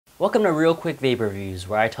Welcome to Real Quick Vape Reviews,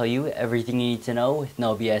 where I tell you everything you need to know with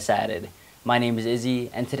no BS added. My name is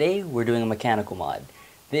Izzy, and today we're doing a mechanical mod.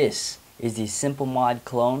 This is the Smpl mod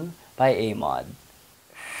clone by AMOD.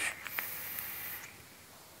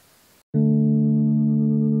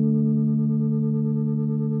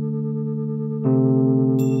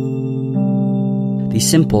 The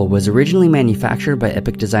Smpl was originally manufactured by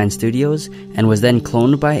Epic Design Studios and was then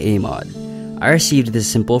cloned by AMOD. I received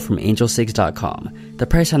this Smpl from angelcigs.com. The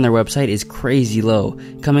price on their website is crazy low,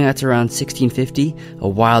 coming out to around $16.50, a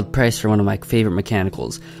wild price for one of my favorite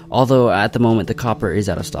mechanicals, although at the moment the copper is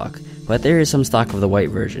out of stock, but there is some stock of the white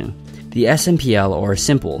version. The Smpl, or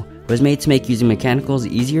Smpl, was made to make using mechanicals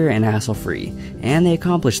easier and hassle-free, and they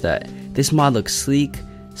accomplished that. This mod looks sleek,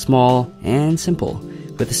 small, and simple,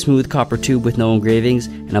 with a smooth copper tube with no engravings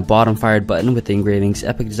and a bottom-fired button with the engravings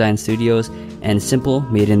Epic Design Studios and Smpl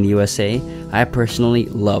made in the USA. I personally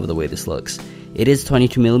love the way this looks. It is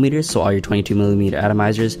 22mm, so all your 22mm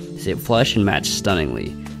atomizers sit flush and match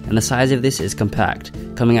stunningly, and the size of this is compact,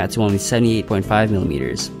 coming out to only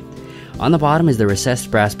 78.5mm. On the bottom is the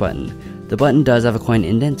recessed brass button. The button does have a coin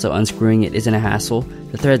indent, so unscrewing it isn't a hassle.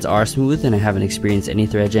 The threads are smooth and I haven't experienced any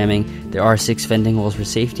thread jamming. There are 6 venting holes for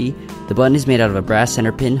safety. The button is made out of a brass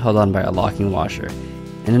center pin held on by a locking washer.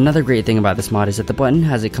 And another great thing about this mod is that the button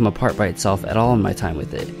hasn't come apart by itself at all in my time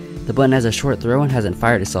with it. The button has a short throw and hasn't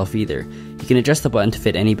fired itself either. You can adjust the button to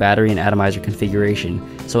fit any battery and atomizer configuration,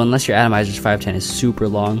 so unless your atomizer's 510 is super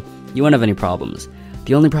long, you won't have any problems.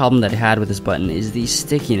 The only problem that I had with this button is the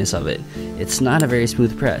stickiness of it. It's not a very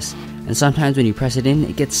smooth press, and sometimes when you press it in,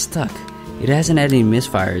 it gets stuck. It hasn't had any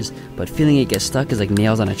misfires, but feeling it get stuck is like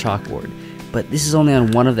nails on a chalkboard. But this is only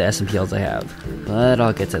on one of the Smpls I have, but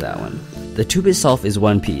I'll get to that one. The tube itself is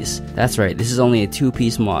one piece. That's right, this is only a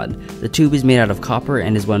 2-piece mod. The tube is made out of copper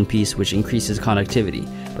and is one piece, which increases conductivity,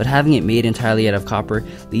 but having it made entirely out of copper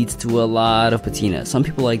leads to a lot of patina. Some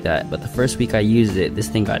people like that, but the first week I used it, this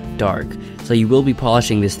thing got dark, so you will be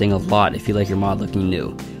polishing this thing a lot if you like your mod looking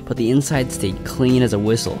new. But the inside stayed clean as a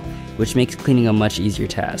whistle, which makes cleaning a much easier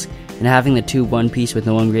task, and having the tube one piece with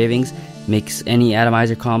no engravings makes any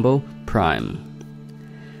atomizer combo prime.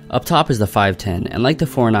 Up top is the 510, and like the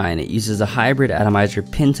 4.9, it uses a hybrid atomizer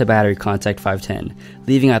pin to battery contact 510,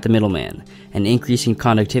 leaving out the middleman, and increasing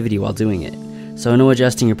conductivity while doing it. So no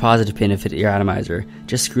adjusting your positive pin if it's your atomizer,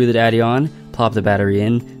 just screw the daddy on, plop the battery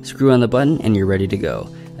in, screw on the button, and you're ready to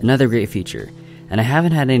go. Another great feature, and I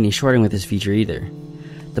haven't had any shorting with this feature either.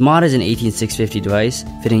 The mod is an 18650 device,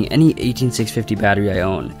 fitting any 18650 battery I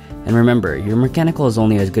own, and remember, your mechanical is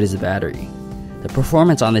only as good as the battery. The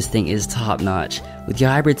performance on this thing is top notch, with the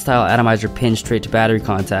hybrid style atomizer pin straight to battery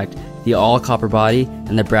contact, the all copper body,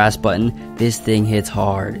 and the brass button. This thing hits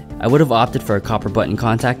hard. I would have opted for a copper button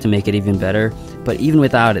contact to make it even better, but even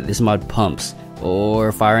without it, this mod pumps,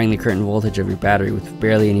 or firing the current voltage of your battery with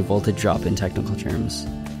barely any voltage drop in technical terms.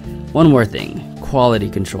 One more thing, quality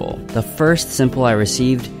control. The first Smpl I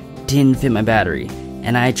received didn't fit my battery,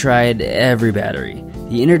 and I tried every battery.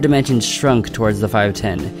 The inner dimensions shrunk towards the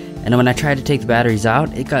 510, and when I tried to take the batteries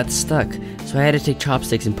out, it got stuck, so I had to take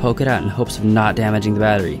chopsticks and poke it out in hopes of not damaging the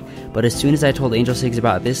battery. But as soon as I told Angel Cigs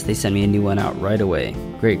about this, they sent me a new one out right away.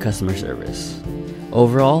 Great customer service.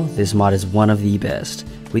 Overall, this mod is one of the best,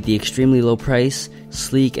 with the extremely low price,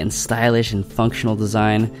 sleek and stylish and functional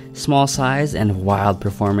design, small size and wild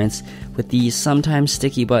performance, with the sometimes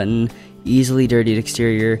sticky button, easily dirtied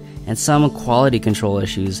exterior, and some quality control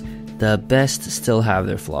issues. The best still have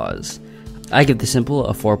their flaws. I give the Smpl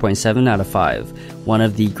a 4.7 out of 5, one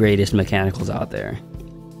of the greatest mechanicals out there.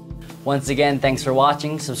 Once again, thanks for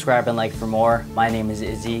watching, subscribe and like for more. My name is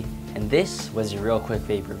Izzy, and this was your Real Quick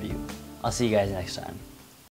Vape Review. I'll see you guys next time.